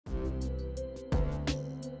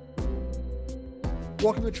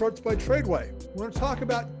Welcome to Charts by TRADEway. We're going to talk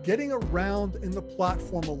about getting around in the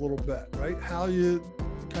platform a little bit, right? How you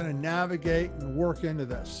kind of navigate and work into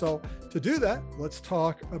this. So to do that, let's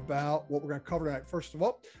talk about what we're going to cover tonight. First of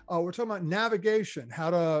all, we're talking about navigation, how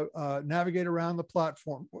to navigate around the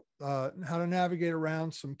platform, how to navigate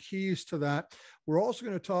around some keys to that. We're also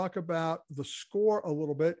going to talk about the score a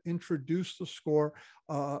little bit, introduce the score,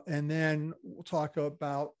 and then we'll talk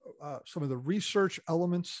about some of the research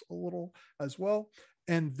elements a little as well.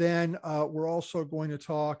 And then we're also going to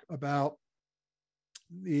talk about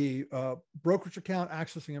the brokerage account,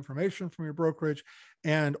 accessing information from your brokerage,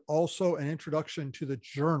 and also an introduction to the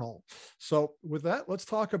journal. So with that, let's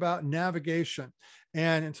talk about navigation.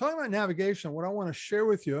 And in talking about navigation, what I want to share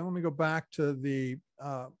with you, and let me go back to the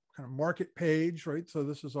kind of market page, right? So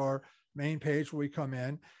this is our main page where we come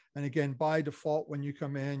in. And again, by default, when you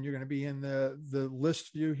come in, you're going to be in the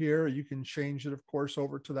list view here. You can change it, of course,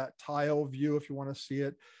 over to that tile view if you want to see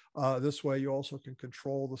it. This way, you also can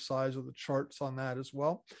control the size of the charts on that as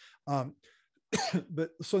well. But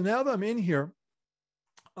so now that I'm in here,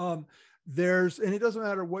 and it doesn't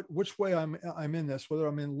matter which way I'm in this, whether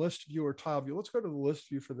I'm in list view or tile view. Let's go to the list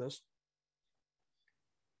view for this.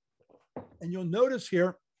 And you'll notice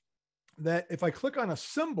here that if I click on a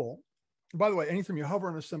symbol, by the way, anytime you hover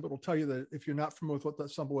on a symbol, it'll tell you that if you're not familiar with what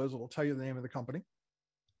that symbol is, it'll tell you the name of the company.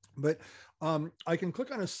 But I can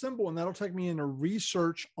click on a symbol and that'll take me into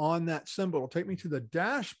research on that symbol. It'll take me to the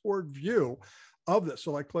dashboard view of this.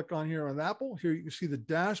 So I click on here on Apple. Here you can see the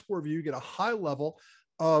dashboard view. You get a high level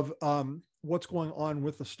of what's going on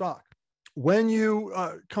with the stock. When you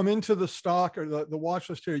come into the stock or the watch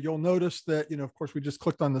list here, you'll notice that, of course, we just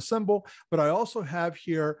clicked on the symbol, but I also have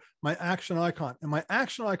here my action icon. And my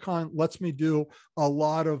action icon lets me do a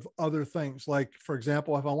lot of other things. Like, for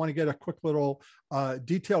example, if I want to get a quick little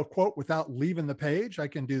detailed quote without leaving the page, I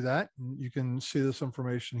can do that. You can see this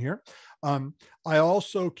information here. I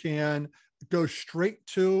also can go straight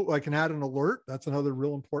to, I can add an alert. That's another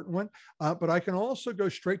real important one. But I can also go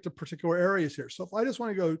straight to particular areas here. So if I just want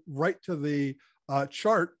to go right to the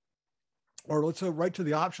chart, or let's go right to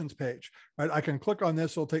the options page, right? I can click on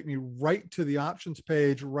this. It'll take me right to the options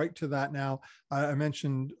page, right to that now. I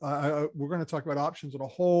mentioned, we're going to talk about options in a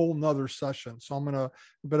whole nother session. So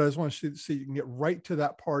but I just want to see you can get right to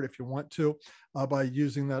that part if you want to, by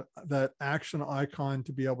using that action icon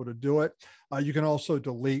to be able to do it. You can also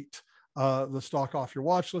delete the stock off your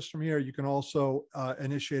watch list from here. You can also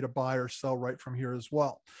initiate a buy or sell right from here as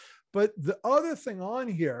well. But the other thing on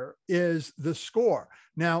here is the score.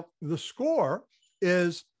 Now, the score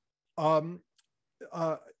is, I'm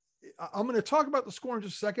going to talk about the score in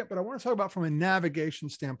just a second, but I want to talk about from a navigation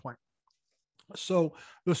standpoint. So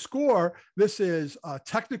the score, this is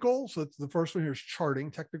technical. So the first one here is charting,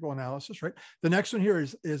 technical analysis, right? The next one here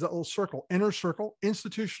is that little circle, inner circle,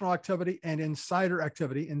 institutional activity and insider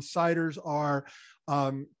activity. Insiders are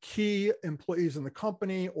key employees in the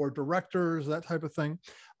company or directors, that type of thing.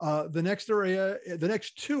 The next area, the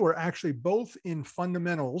next two are actually both in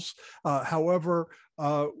fundamentals. However,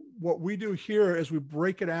 what we do here is we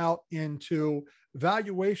break it out into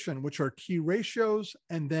valuation, which are key ratios,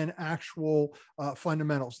 and then actual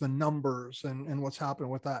fundamentals, the numbers and what's happening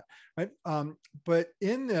with that, right? But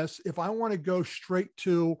in this, if I want to go straight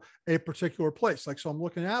to a particular place, like, so I'm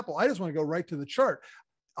looking at Apple, I just want to go right to the chart.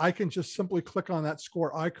 I can just simply click on that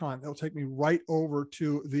score icon. It'll take me right over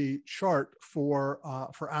to the chart for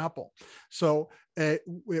Apple. So it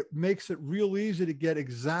makes it real easy to get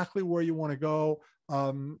exactly where you want to go.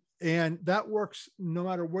 And that works no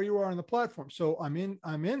matter where you are on the platform. So I'm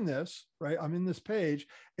in this, right? I'm in this page,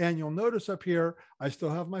 and you'll notice up here, I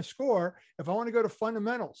still have my score. If I want to go to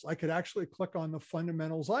fundamentals, I could actually click on the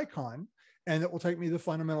fundamentals icon, and it will take me to the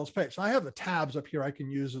fundamentals page. So I have the tabs up here I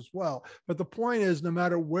can use as well. But the point is, no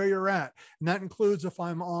matter where you're at, and that includes if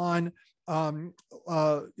I'm on,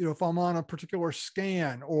 if I'm on a particular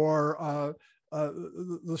scan or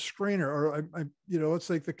the screener, or let's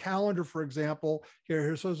take the calendar, for example.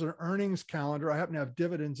 Here says an earnings calendar. I happen to have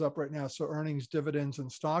dividends up right now. So earnings, dividends,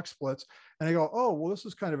 and stock splits. And I go, oh, well, this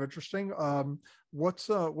is kind of interesting. What's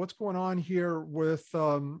going on here with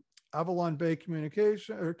Avalon Bay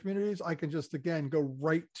Communities? I can just, again, go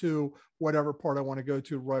right to whatever part I want to go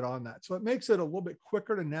to right on that. So it makes it a little bit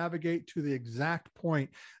quicker to navigate to the exact point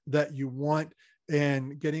that you want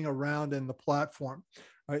and getting around in the platform.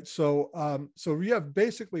 Right. So you have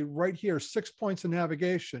basically right here 6 points of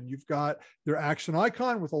navigation. You've got your action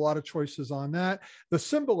icon with a lot of choices on that, the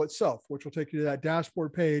symbol itself, which will take you to that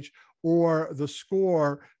dashboard page, or the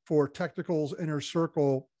score for technicals, inner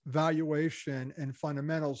circle, valuation, and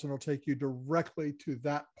fundamentals, and it'll take you directly to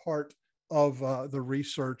that part of the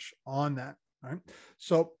research on that. All right.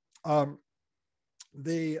 So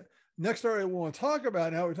the next area we want to talk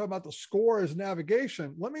about now, we're talking about the score as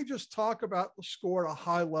navigation. Let me just talk about the score at a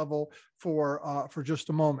high level for just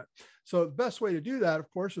a moment. So the best way to do that, of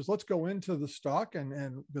course, is let's go into the stock, and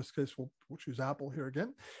in this case, we'll choose Apple here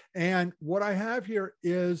again. And what I have here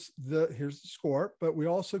is here's the score, but we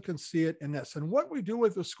also can see it in this. And what we do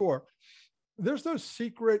with the score, there's no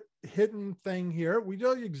secret hidden thing here. We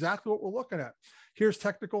tell you exactly what we're looking at. Here's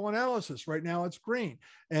technical analysis. Right now it's green.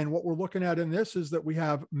 And what we're looking at in this is that we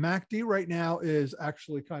have MACD right now is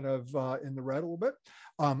actually kind of in the red a little bit.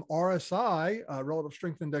 RSI, relative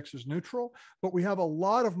strength index, is neutral, but we have a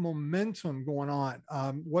lot of momentum going on.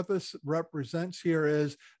 What this represents here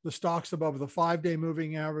is the stock's above the 5-day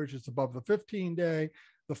moving average. It's above the 15-day.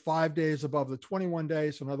 The 5 days above the 21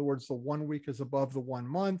 days. So in other words, the 1 week is above the 1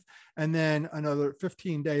 month, and then another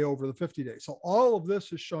 15-day over the 50 days. So all of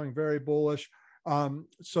this is showing very bullish.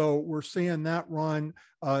 So we're seeing that run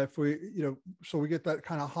if we, so we get that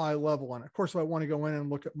kind of high level. And of course, if I want to go in and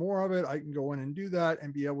look at more of it, I can go in and do that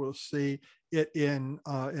and be able to see it in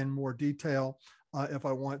more detail if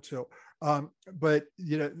I want to. But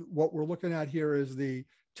what we're looking at here is the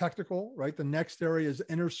technical, right? The next area is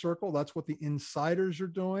inner circle. That's what the insiders are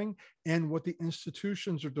doing and what the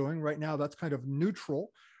institutions are doing right now. That's kind of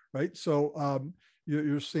neutral, right? So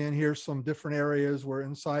you're seeing here some different areas where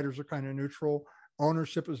insiders are kind of neutral.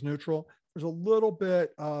 Ownership is neutral. There's a little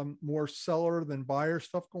bit more seller than buyer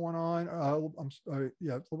stuff going on.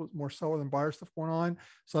 Yeah, it's a little bit more seller than buyer stuff going on.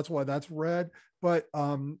 So that's why that's red. But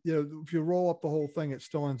if you roll up the whole thing, it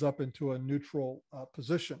still ends up into a neutral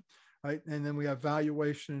position. Right. And then we have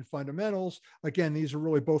valuation and fundamentals. Again, these are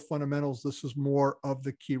really both fundamentals. This is more of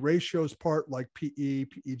the key ratios part, like PE,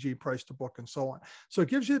 PEG, price to book, and so on. So it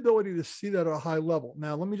gives you the ability to see that at a high level.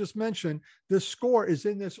 Now, let me just mention this score is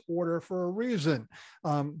in this order for a reason.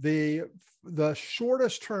 The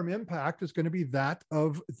shortest term impact is going to be that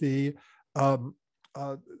of the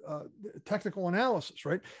technical analysis,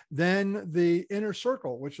 right? Then the inner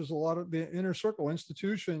circle, which is a lot of the inner circle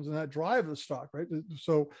institutions and that drive the stock, right?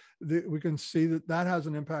 So we can see that has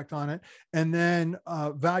an impact on it. And then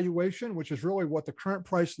valuation, which is really what the current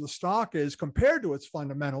price of the stock is compared to its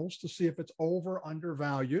fundamentals to see if it's over,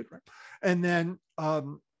 undervalued, right? And then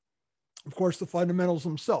of course, the fundamentals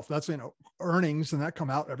themselves, that's, earnings, and that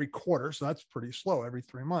come out every quarter. So that's pretty slow, every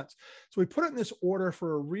 3 months. So we put it in this order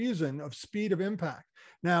for a reason of speed of impact.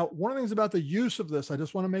 Now, one of the things about the use of this, I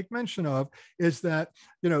just want to make mention of, is that,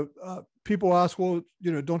 people ask, well,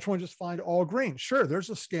 don't you want to just find all green? Sure,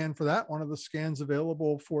 there's a scan for that. One of the scans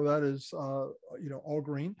available for that is, all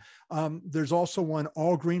green. There's also one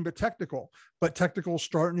all green, but technical is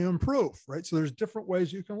starting to improve, right? So there's different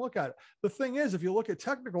ways you can look at it. The thing is, if you look at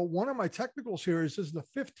technical, one of my technicals here is the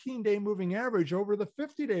 15-day moving average over the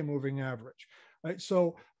 50-day moving average. Right.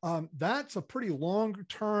 So that's a pretty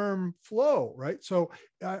long-term flow, right? So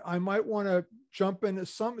I might want to jump into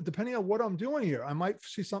some, depending on what I'm doing here. I might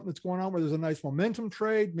see something that's going on where there's a nice momentum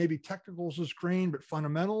trade. Maybe technicals is green, but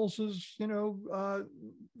fundamentals is,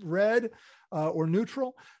 red or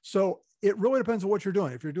neutral. So it really depends on what you're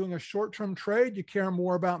doing. If you're doing a short-term trade, you care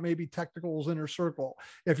more about maybe technicals, inner circle.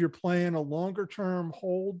 If you're playing a longer-term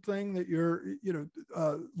hold thing that you're,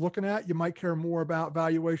 looking at, you might care more about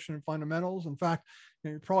valuation and fundamentals. In fact,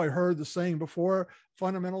 you've probably heard the saying before,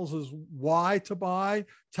 fundamentals is why to buy,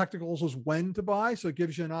 technicals is when to buy. So it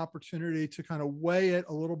gives you an opportunity to kind of weigh it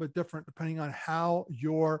a little bit different depending on how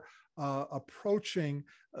you're approaching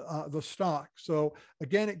the stock. So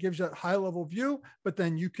again, it gives you that high level view, but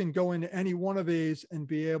then you can go into any one of these and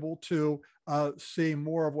be able to see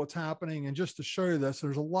more of what's happening. And just to show you this,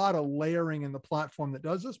 there's a lot of layering in the platform that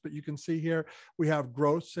does this, but you can see here, we have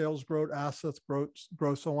growth, sales growth, assets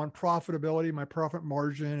growth, so on, profitability, my profit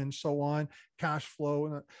margin, and so on, cash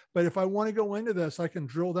flow. But if I want to go into this, I can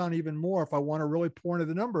drill down even more. If I want to really pour into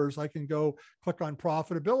the numbers, I can go click on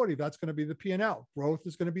profitability. That's going to be the P&L. Growth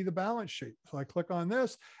is going to be the balance sheet. So I click on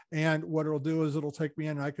this, and what it'll do is it'll take me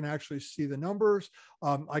in and I can actually see the numbers.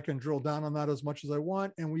 I can drill down on that as much as I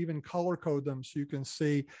want. And we even color code them so you can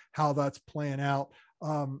see how that's playing out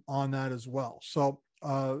on that as well. So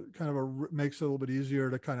kind of makes it a little bit easier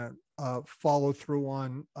to kind of follow through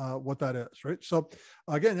on what that is, right? So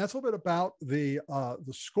again, that's a little bit about the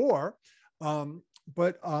score.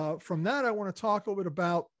 But from that, I want to talk a little bit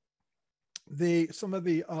about some of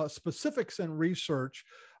the specifics in research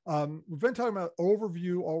We've been talking about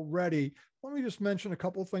overview already. Let me just mention a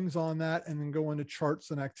couple of things on that and then go into charts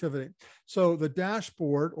and activity. So the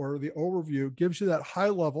dashboard or the overview gives you that high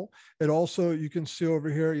level. It also, you can see over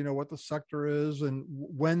here, you know, what the sector is and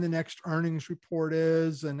when the next earnings report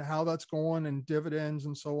is and how that's going and dividends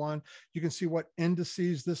and so on. You can see what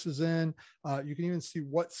indices this is in. You can even see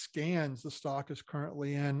what scans the stock is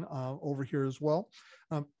currently in over here as well.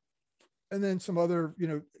 And then some other, you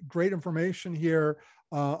know, great information here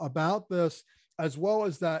about this, as well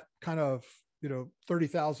as that kind of, you know,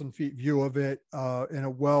 30,000 feet view of it in a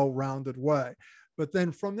well-rounded way. But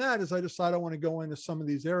then from that, as I decide I want to go into some of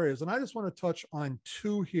these areas, and I just want to touch on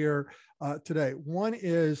two here today. One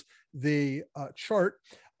is the chart.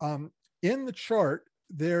 In the chart,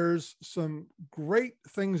 there's some great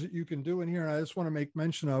things that you can do in here. And I just want to make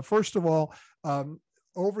mention of, first of all,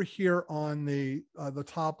 over here on the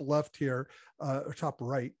top left here, or top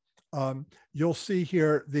right, you'll see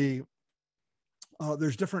here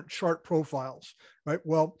there's different chart profiles, right?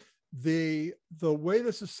 Well, the way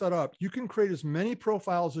this is set up, you can create as many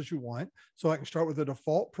profiles as you want. So I can start with a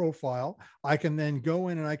default profile. I can then go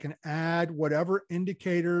in and I can add whatever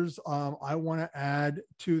indicators I want to add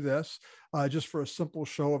to this. Just for a simple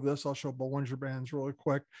show of this, I'll show Bollinger Bands really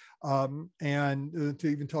quick. And to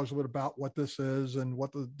even tell us a bit about what this is and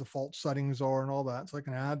what the default settings are and all that. So I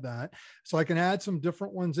can add that. So I can add some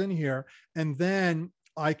different ones in here. And then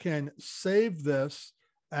I can save this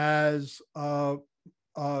as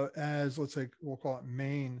let's say, we'll call it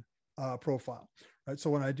main profile, right? So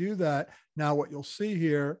when I do that, now what you'll see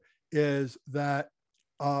here is that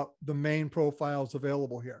the main profile is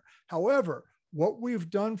available here. However, what we've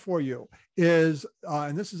done for you is,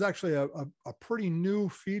 and this is actually a pretty new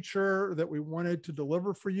feature that we wanted to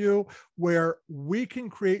deliver for you, where we can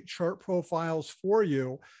create chart profiles for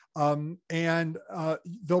you. And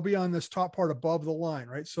they'll be on this top part above the line,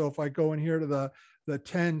 right? So if I go in here to the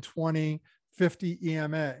 10, 20, 50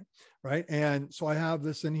 EMA, right? And so I have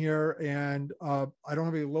this in here, and I don't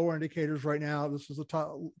have any lower indicators right now. This is the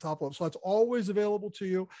top level. So it's always available to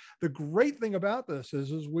you. The great thing about this is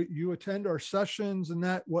you attend our sessions, and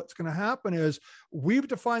that what's going to happen is we've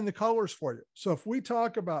defined the colors for you. So if we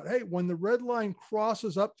talk about, hey, when the red line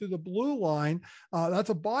crosses up to the blue line, that's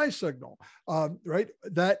a buy signal, right?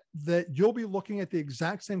 That you'll be looking at the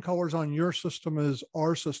exact same colors on your system as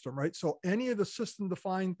our system, right? So any of the system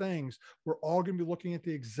defined things, we're all going to be looking at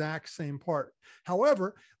the exact same part.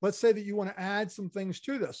 However, let's say that you want to add some things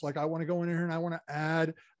to this. Like I want to go in here and I want to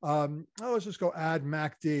add, let's just go add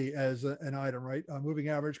MACD as an item, right? Moving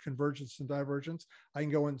average, convergence, and divergence. I can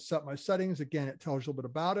go and set my settings. Again, it tells you a bit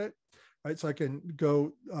about it, right? So I can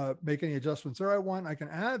go make any adjustments there I want. I can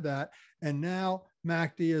add that. And now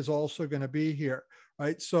MACD is also going to be here,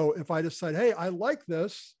 right? So if I decide, hey, I like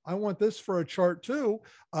this, I want this for a chart too.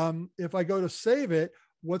 If I go to save it,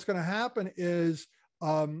 what's going to happen is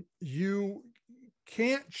you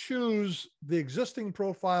can't choose the existing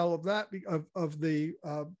profile of that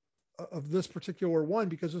of this particular one,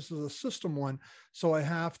 because this is a system one. So I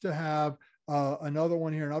have to have another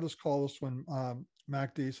one here, and I'll just call this one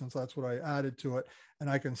MACD, since that's what I added to it, and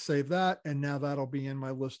I can save that, and now that'll be in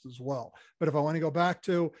my list as well. But if I want to go back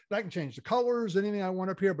to, I can change the colors, anything I want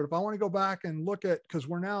up here. But if I want to go back and look at, because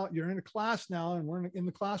you're in a class now, and we're in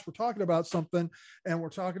the class, we're talking about something, and we're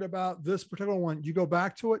talking about this particular one, you go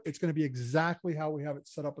back to it, it's going to be exactly how we have it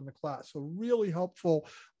set up in the class. So really helpful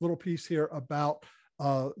little piece here about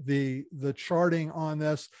the charting on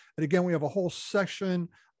this. And again, we have a whole section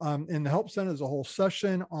in the Help Center. There's a whole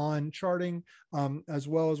session on charting, as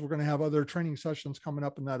well as we're going to have other training sessions coming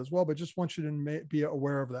up in that as well, but just want you to be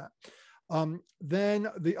aware of that. Then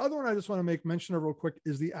the other one I just want to make mention of real quick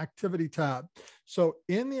is the activity tab. So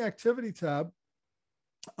in the activity tab,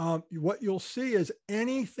 what you'll see is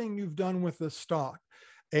anything you've done with this stock.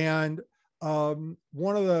 And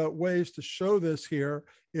one of the ways to show this here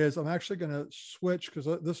is I'm actually going to switch, because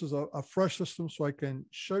this is a fresh system, so I can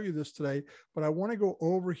show you this today. But I want to go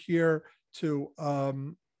over here to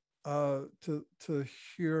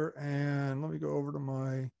here, and let me go over to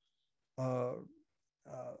my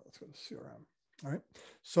let's go to CRM. All right,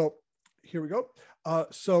 so here we go.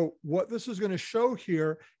 So what this is going to show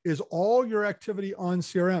here is all your activity on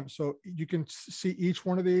CRM. So you can see each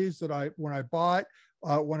one of these that when I bought.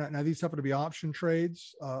 Now these happen to be option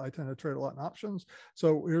trades. I tend to trade a lot in options.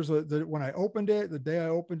 So here's when I opened it, the day I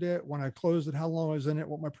opened it, when I closed it, how long I was in it,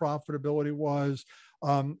 what my profitability was.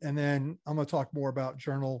 And then I'm going to talk more about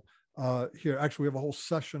journal here. Actually, we have a whole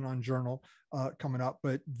session on journal coming up,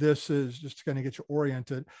 but this is just going to get you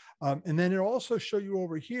oriented. And then it'll also show you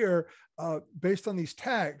over here based on these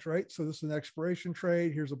tags, right? So this is an expiration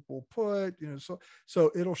trade. Here's a bull put,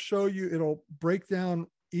 so it'll show you, it'll break down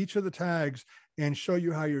each of the tags and show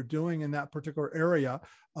you how you're doing in that particular area.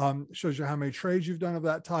 Shows you how many trades you've done of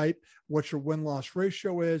that type, what your win-loss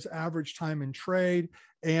ratio is, average time in trade,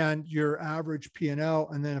 and your average P&L.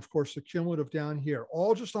 And then of course, the cumulative down here,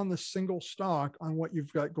 all just on the single stock on what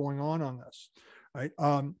you've got going on this, right?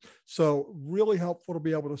 So really helpful to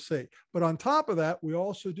be able to see. But on top of that, we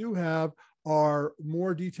also do have our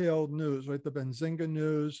more detailed news, right? The Benzinga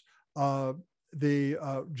news,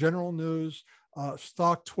 the general news,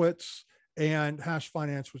 stock twits, and Hash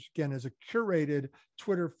Finance, which again is a curated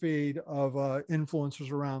Twitter feed of influencers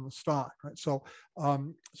around the stock, right? So,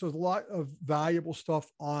 so there's a lot of valuable stuff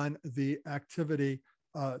on the activity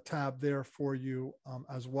tab there for you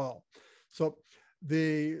as well. So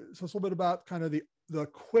it's a little bit about kind of the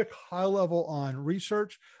quick high level on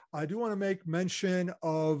research. I do want to make mention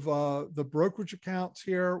of the brokerage accounts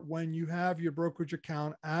here. When you have your brokerage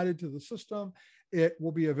account added to the system, it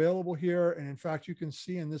will be available here. And in fact, you can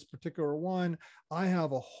see in this particular one, I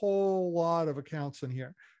have a whole lot of accounts in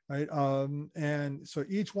here, right? And so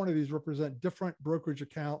each one of these represent different brokerage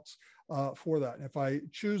accounts for that. And if I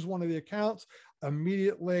choose one of the accounts,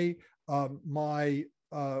 immediately my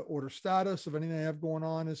order status of anything I have going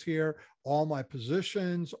on is here. All my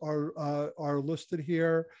positions are listed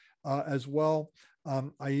here as well.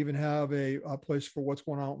 I even have a place for what's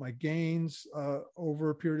going on with my gains over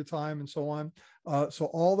a period of time and so on. So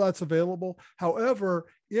all that's available. However,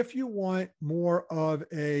 if you want more of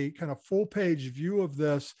a kind of full page view of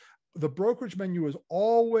this, the brokerage menu is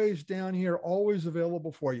always down here, always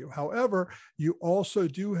available for you. However, you also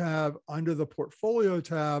do have under the portfolio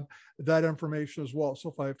tab that information as well. So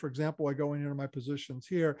if I, for example, I go into my positions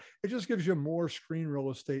here, it just gives you more screen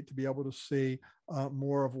real estate to be able to see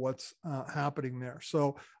more of what's happening there.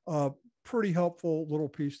 So pretty helpful little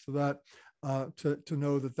piece to that to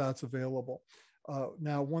know that that's available.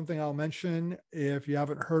 Now, one thing I'll mention, if you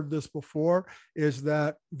haven't heard this before, is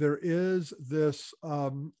that there is this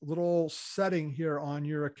little setting here on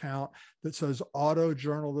your account that says auto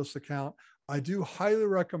journal this account. I do highly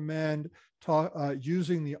recommend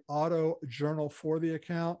using the auto journal for the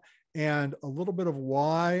account. And a little bit of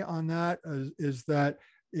why on that is that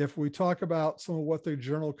if we talk about some of what the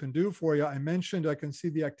journal can do for you, I mentioned I can see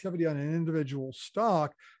the activity on an individual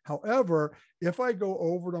stock. However, if I go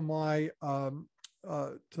over to my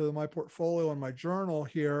portfolio and my journal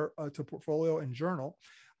here, to portfolio and journal,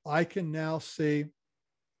 I can now see,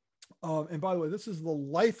 and by the way, this is the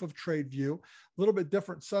life of trade view, a little bit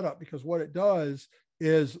different setup, because what it does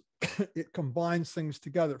is it combines things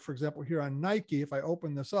together. For example, here on Nike, if I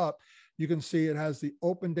open this up, you can see it has the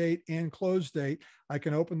open date and close date. I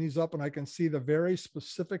can open these up and I can see the very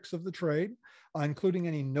specifics of the trade, including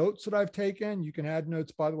any notes that I've taken. You can add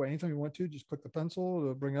notes, by the way, anytime you want to, just click the pencil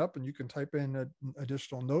to bring up and you can type in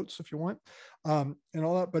additional notes if you want, and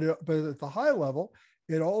all that. But at the high level,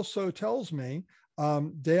 it also tells me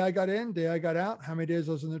day I got in, day I got out, how many days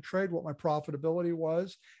I was in the trade, what my profitability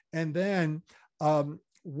was. And then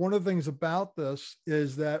one of the things about this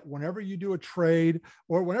is that whenever you do a trade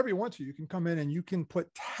or whenever you want to, you can come in and you can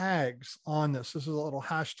put tags on this. This is a little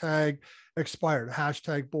hashtag expired,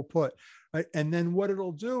 hashtag bull put, right? And then what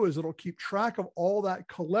it'll do is it'll keep track of all that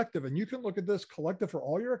collective. And you can look at this collective for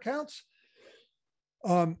all your accounts.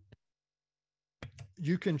 You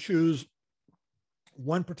can choose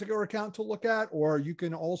one particular account to look at, or you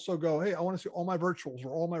can also go, hey, I want to see all my virtuals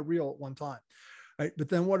or all my real at one time. Right? But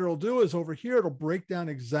then what it'll do is over here, it'll break down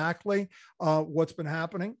exactly what's been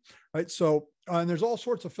happening, right? So, and there's all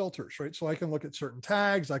sorts of filters, right? So I can look at certain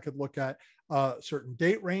tags, I could look at certain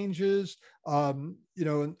date ranges, and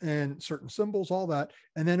certain symbols, all that.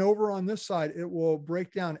 And then over on this side, it will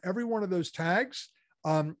break down every one of those tags,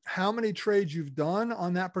 how many trades you've done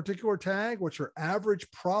on that particular tag, what your average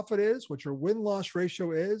profit is, what your win-loss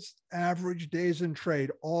ratio is, average days in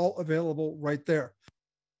trade, all available right there.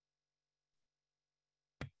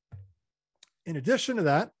 In addition to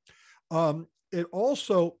that, it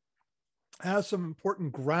also has some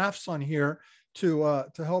important graphs on here to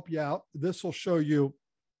help you out. This will show you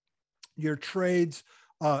your trades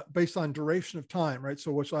based on duration of time, right?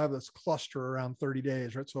 So which I have this cluster around 30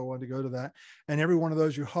 days, right? So I wanted to go to that. And every one of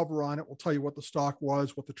those you hover on, it will tell you what the stock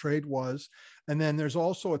was, what the trade was. And then there's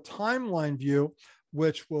also a timeline view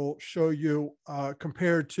which will show you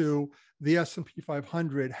compared to the S&P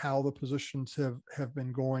 500, how the positions have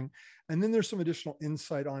been going. And then there's some additional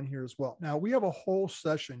insight on here as well. Now, we have a whole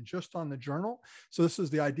session just on the journal. So this is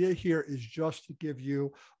the idea here, is just to give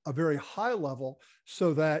you a very high level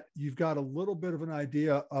so that you've got a little bit of an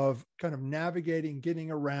idea of kind of navigating,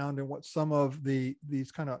 getting around, and what some of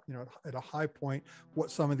these kind of, at a high point,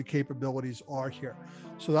 what some of the capabilities are here.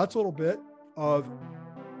 So that's a little bit of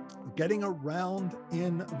getting around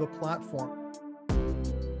in the platform.